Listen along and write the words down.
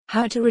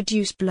How to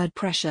reduce blood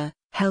pressure,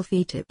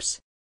 healthy tips.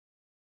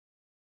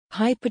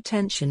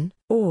 Hypertension,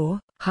 or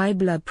high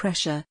blood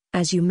pressure,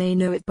 as you may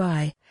know it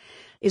by,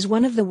 is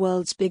one of the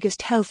world's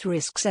biggest health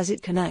risks, as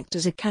it can act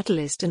as a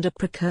catalyst and a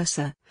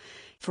precursor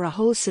for a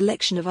whole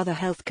selection of other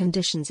health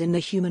conditions in the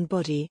human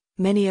body,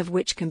 many of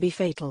which can be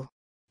fatal.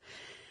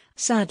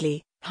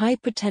 Sadly,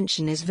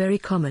 hypertension is very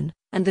common,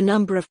 and the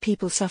number of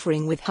people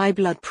suffering with high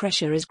blood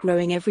pressure is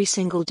growing every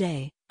single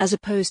day, as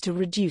opposed to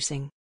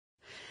reducing.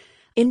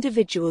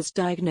 Individuals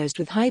diagnosed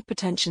with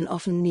hypertension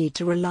often need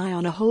to rely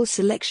on a whole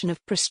selection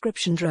of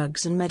prescription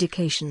drugs and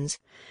medications,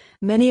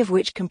 many of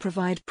which can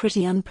provide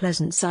pretty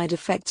unpleasant side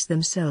effects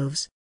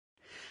themselves.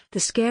 The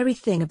scary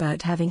thing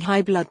about having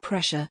high blood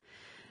pressure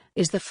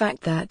is the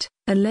fact that,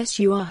 unless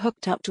you are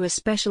hooked up to a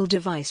special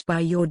device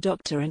by your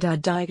doctor and are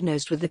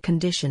diagnosed with the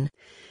condition,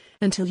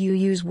 until you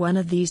use one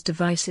of these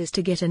devices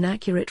to get an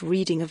accurate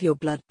reading of your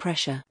blood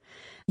pressure,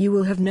 you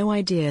will have no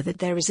idea that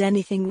there is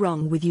anything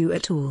wrong with you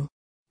at all.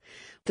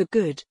 The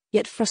good,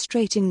 yet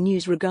frustrating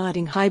news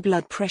regarding high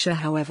blood pressure,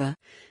 however,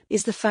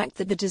 is the fact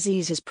that the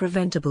disease is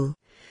preventable,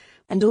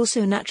 and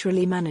also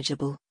naturally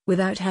manageable,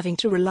 without having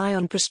to rely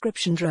on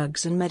prescription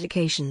drugs and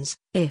medications,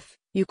 if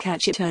you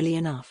catch it early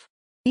enough.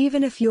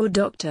 Even if your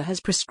doctor has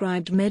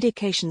prescribed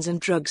medications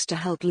and drugs to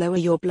help lower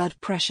your blood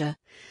pressure,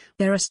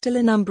 there are still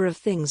a number of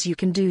things you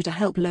can do to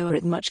help lower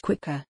it much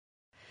quicker.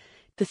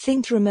 The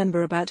thing to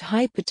remember about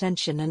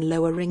hypertension and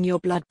lowering your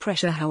blood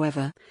pressure,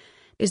 however,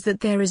 is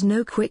that there is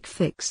no quick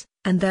fix,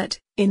 and that,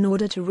 in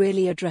order to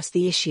really address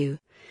the issue,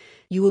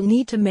 you will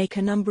need to make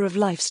a number of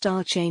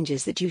lifestyle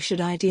changes that you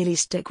should ideally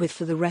stick with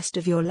for the rest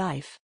of your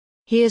life.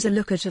 Here's a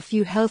look at a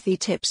few healthy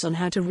tips on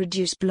how to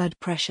reduce blood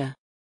pressure.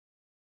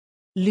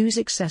 Lose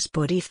excess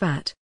body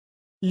fat.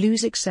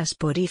 Lose excess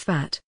body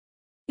fat.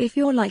 If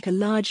you're like a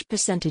large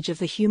percentage of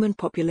the human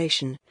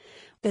population,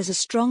 there's a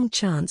strong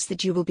chance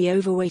that you will be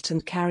overweight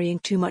and carrying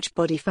too much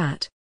body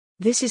fat.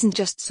 This isn't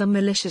just some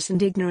malicious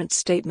and ignorant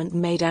statement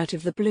made out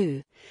of the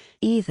blue.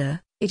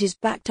 Either, it is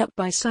backed up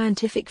by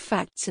scientific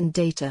facts and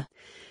data,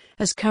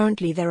 as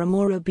currently there are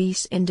more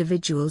obese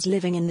individuals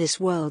living in this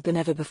world than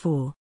ever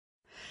before.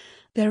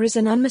 There is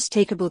an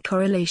unmistakable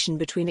correlation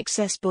between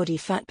excess body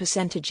fat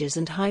percentages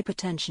and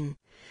hypertension,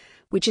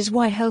 which is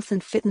why health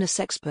and fitness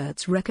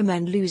experts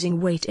recommend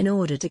losing weight in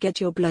order to get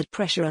your blood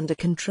pressure under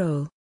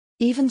control.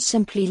 Even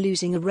simply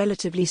losing a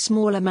relatively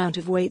small amount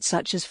of weight,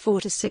 such as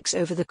 4 to 6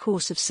 over the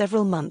course of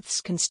several months,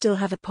 can still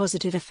have a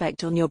positive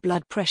effect on your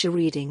blood pressure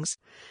readings.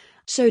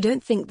 So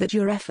don't think that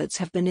your efforts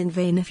have been in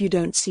vain if you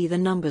don't see the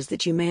numbers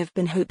that you may have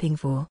been hoping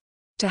for.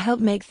 To help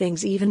make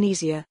things even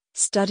easier,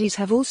 studies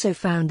have also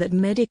found that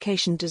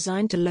medication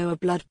designed to lower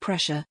blood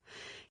pressure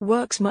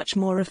works much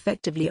more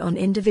effectively on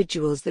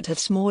individuals that have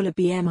smaller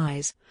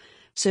BMIs.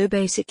 So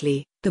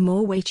basically, the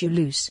more weight you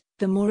lose,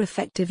 the more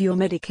effective your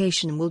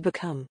medication will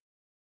become.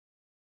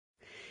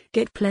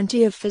 Get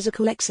plenty of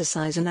physical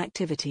exercise and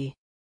activity.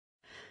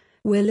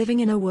 We're living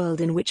in a world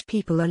in which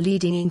people are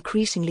leading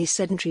increasingly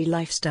sedentary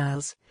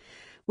lifestyles,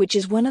 which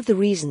is one of the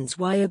reasons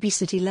why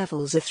obesity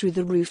levels are through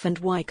the roof and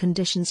why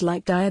conditions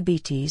like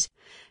diabetes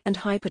and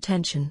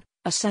hypertension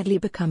are sadly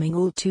becoming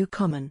all too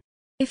common.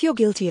 If you're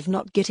guilty of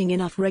not getting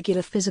enough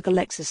regular physical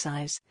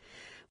exercise,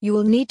 you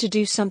will need to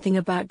do something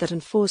about that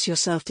and force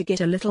yourself to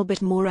get a little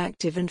bit more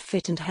active and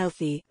fit and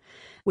healthy,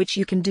 which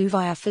you can do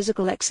via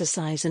physical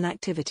exercise and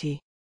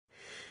activity.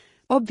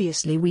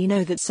 Obviously, we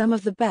know that some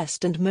of the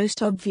best and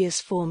most obvious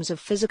forms of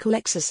physical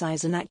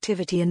exercise and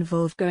activity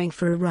involve going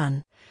for a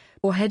run,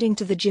 or heading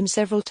to the gym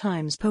several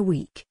times per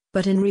week,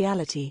 but in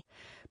reality,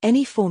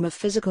 any form of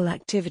physical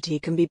activity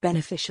can be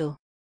beneficial.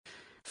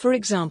 For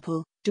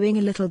example, doing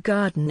a little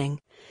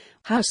gardening,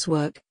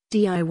 housework,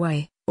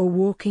 DIY, or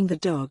walking the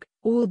dog,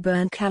 all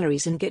burn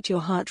calories and get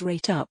your heart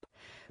rate up,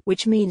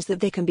 which means that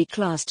they can be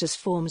classed as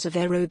forms of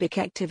aerobic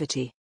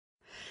activity.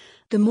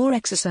 The more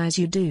exercise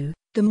you do,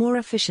 the more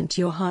efficient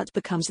your heart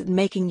becomes at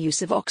making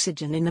use of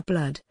oxygen in the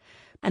blood,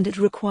 and it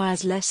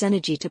requires less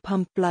energy to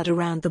pump blood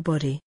around the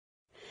body.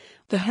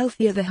 The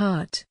healthier the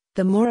heart,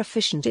 the more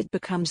efficient it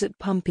becomes at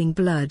pumping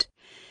blood,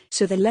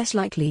 so the less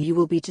likely you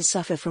will be to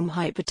suffer from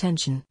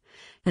hypertension.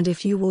 And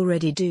if you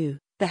already do,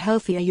 the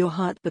healthier your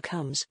heart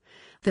becomes,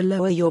 the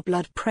lower your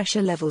blood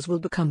pressure levels will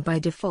become by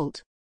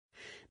default.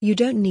 You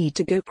don't need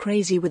to go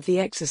crazy with the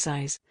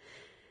exercise,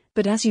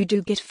 but as you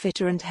do get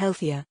fitter and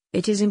healthier,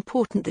 it is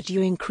important that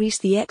you increase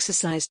the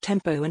exercise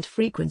tempo and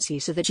frequency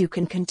so that you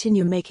can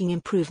continue making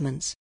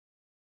improvements.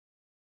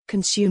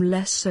 Consume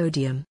less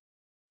sodium.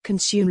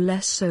 Consume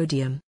less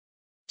sodium.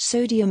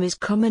 Sodium is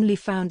commonly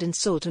found in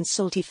salt and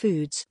salty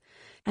foods,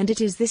 and it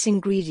is this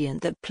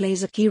ingredient that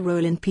plays a key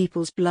role in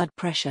people's blood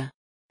pressure.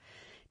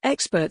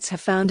 Experts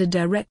have found a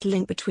direct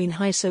link between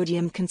high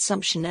sodium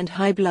consumption and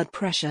high blood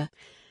pressure,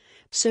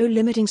 so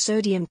limiting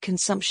sodium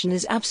consumption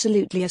is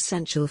absolutely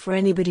essential for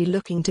anybody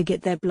looking to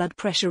get their blood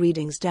pressure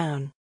readings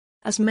down.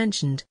 As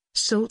mentioned,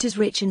 salt is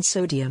rich in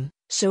sodium,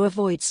 so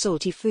avoid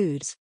salty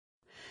foods.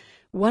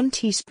 1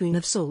 teaspoon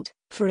of salt,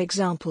 for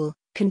example,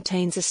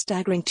 contains a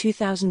staggering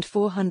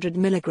 2,400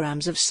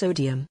 milligrams of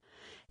sodium,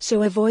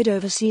 So avoid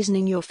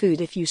over-seasoning your food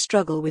if you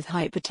struggle with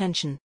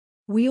hypertension.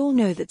 We all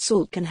know that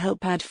salt can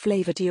help add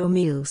flavor to your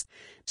meals,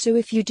 so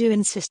if you do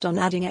insist on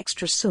adding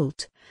extra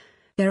salt,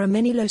 there are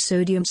many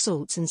low-sodium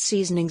salts and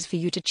seasonings for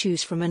you to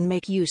choose from and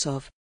make use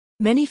of.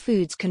 Many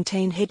foods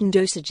contain hidden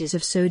dosages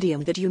of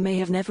sodium that you may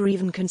have never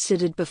even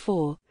considered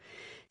before,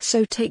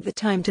 so take the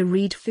time to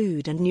read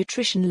food and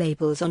nutrition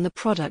labels on the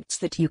products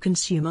that you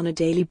consume on a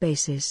daily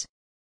basis.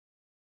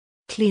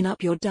 Clean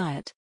up your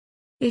diet.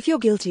 If you're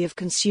guilty of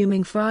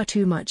consuming far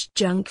too much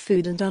junk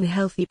food and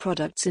unhealthy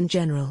products in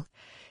general,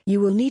 you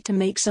will need to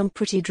make some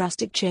pretty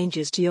drastic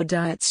changes to your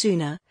diet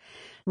sooner,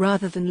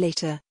 rather than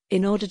later,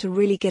 in order to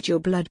really get your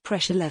blood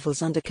pressure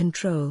levels under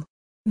control.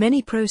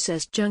 Many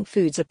processed junk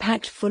foods are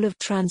packed full of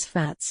trans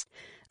fats,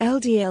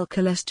 LDL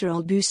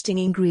cholesterol-boosting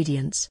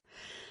ingredients,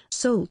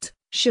 salt,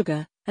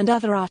 sugar, and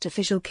other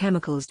artificial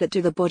chemicals that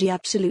do the body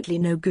absolutely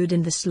no good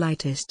in the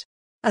slightest.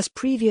 As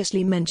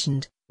previously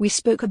mentioned, we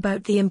spoke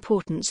about the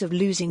importance of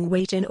losing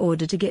weight in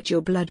order to get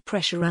your blood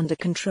pressure under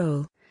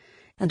control.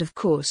 And of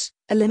course,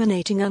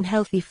 eliminating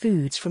unhealthy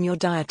foods from your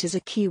diet is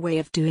a key way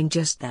of doing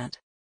just that.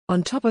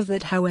 On top of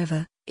that,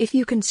 however, if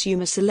you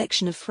consume a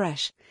selection of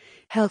fresh,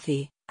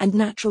 healthy, and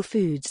natural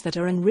foods that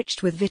are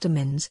enriched with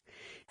vitamins,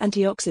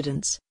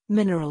 antioxidants,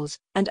 minerals,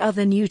 and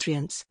other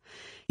nutrients,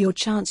 your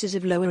chances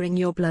of lowering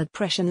your blood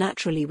pressure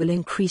naturally will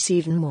increase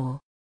even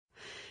more.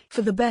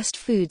 For the best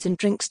foods and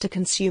drinks to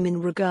consume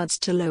in regards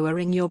to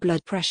lowering your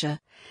blood pressure,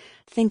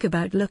 think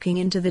about looking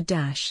into the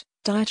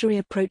dietary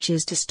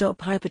approaches to stop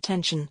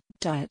hypertension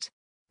diet.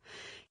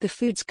 The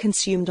foods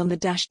consumed on the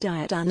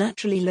diet are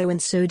naturally low in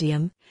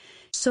sodium,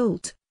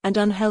 salt, and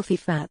unhealthy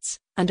fats,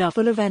 and are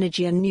full of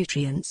energy and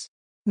nutrients.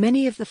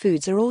 Many of the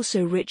foods are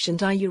also rich in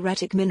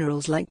diuretic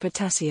minerals like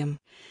potassium,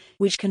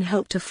 which can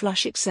help to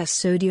flush excess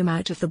sodium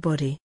out of the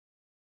body.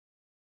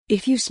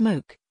 If you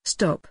smoke,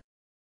 stop.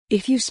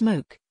 If you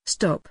smoke,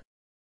 stop.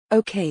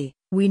 Okay,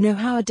 we know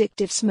how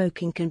addictive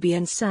smoking can be,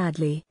 and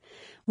sadly,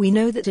 we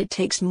know that it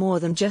takes more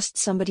than just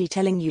somebody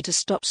telling you to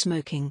stop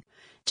smoking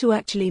to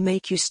actually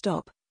make you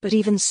stop, but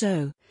even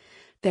so,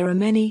 there are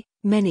many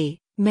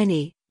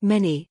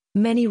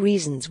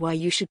reasons why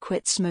you should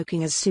quit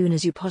smoking as soon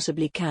as you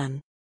possibly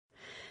can.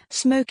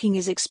 Smoking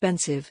is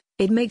expensive,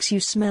 it makes you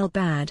smell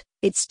bad,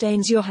 it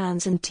stains your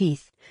hands and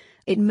teeth,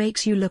 it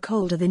makes you look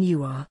older than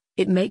you are,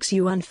 it makes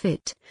you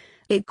unfit,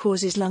 it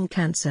causes lung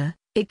cancer,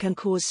 it can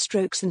cause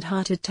strokes and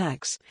heart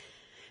attacks,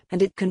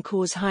 and it can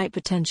cause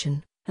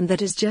hypertension, and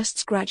that is just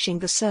scratching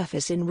the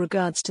surface in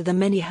regards to the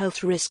many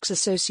health risks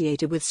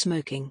associated with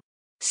smoking.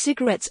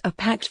 Cigarettes are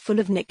packed full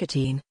of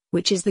nicotine,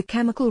 which is the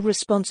chemical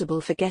responsible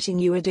for getting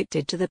you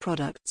addicted to the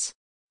products.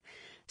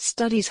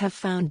 Studies have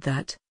found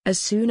that, as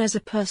soon as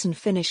a person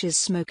finishes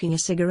smoking a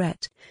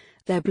cigarette,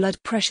 their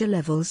blood pressure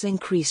levels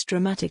increase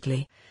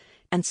dramatically,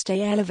 and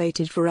stay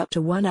elevated for up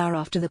to 1 hour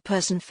after the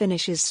person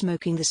finishes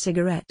smoking the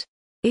cigarette.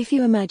 If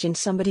you imagine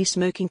somebody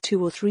smoking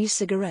 2 or 3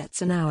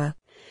 cigarettes an hour,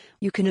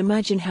 you can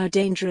imagine how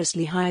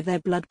dangerously high their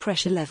blood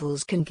pressure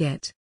levels can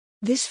get.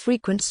 This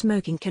frequent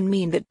smoking can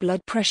mean that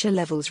blood pressure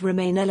levels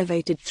remain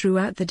elevated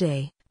throughout the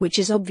day, which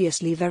is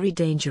obviously very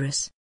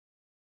dangerous.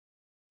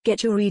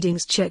 Get your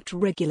readings checked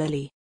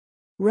regularly.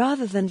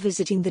 Rather than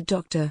visiting the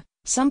doctor,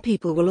 some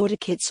people will order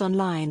kits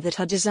online that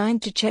are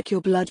designed to check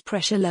your blood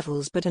pressure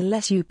levels, but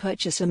unless you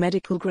purchase a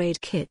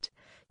medical-grade kit,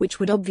 which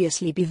would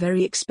obviously be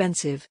very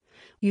expensive,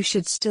 you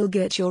should still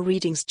get your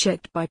readings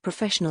checked by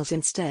professionals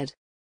instead.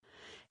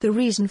 The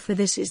reason for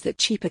this is that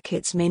cheaper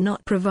kits may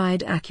not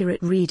provide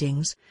accurate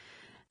readings,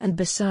 and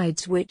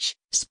besides which,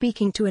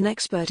 speaking to an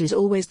expert is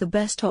always the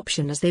best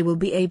option, as they will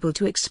be able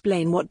to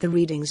explain what the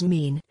readings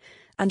mean,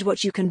 and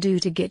what you can do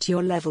to get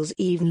your levels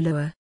even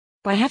lower.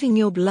 By having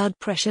your blood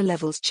pressure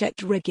levels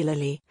checked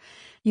regularly,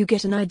 you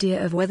get an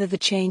idea of whether the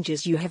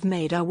changes you have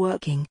made are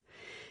working,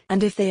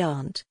 and if they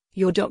aren't,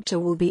 your doctor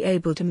will be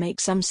able to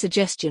make some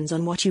suggestions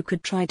on what you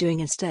could try doing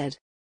instead.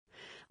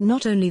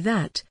 Not only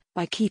that,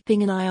 by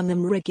keeping an eye on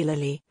them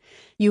regularly,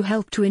 you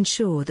help to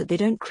ensure that they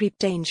don't creep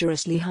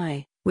dangerously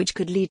high, which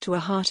could lead to a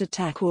heart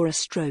attack or a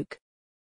stroke.